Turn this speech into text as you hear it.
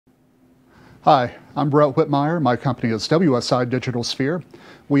Hi, I'm Bret Whitmire. My company is WSI Digital Sphere.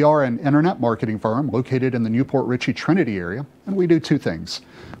 We are an internet marketing firm located in the Newport Richey Trinity area, and we do two things.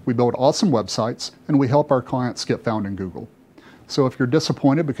 We build awesome websites, and we help our clients get found in Google. So if you're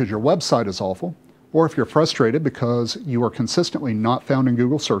disappointed because your website is awful, or if you're frustrated because you are consistently not found in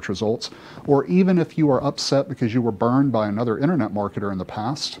Google search results, or even if you are upset because you were burned by another internet marketer in the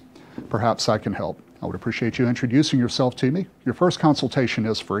past, perhaps I can help. I would appreciate you introducing yourself to me. Your first consultation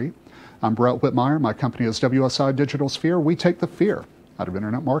is free. I'm Bret Whitmire. My company is WSI Digital Sphere. We take the fear out of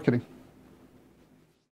internet marketing.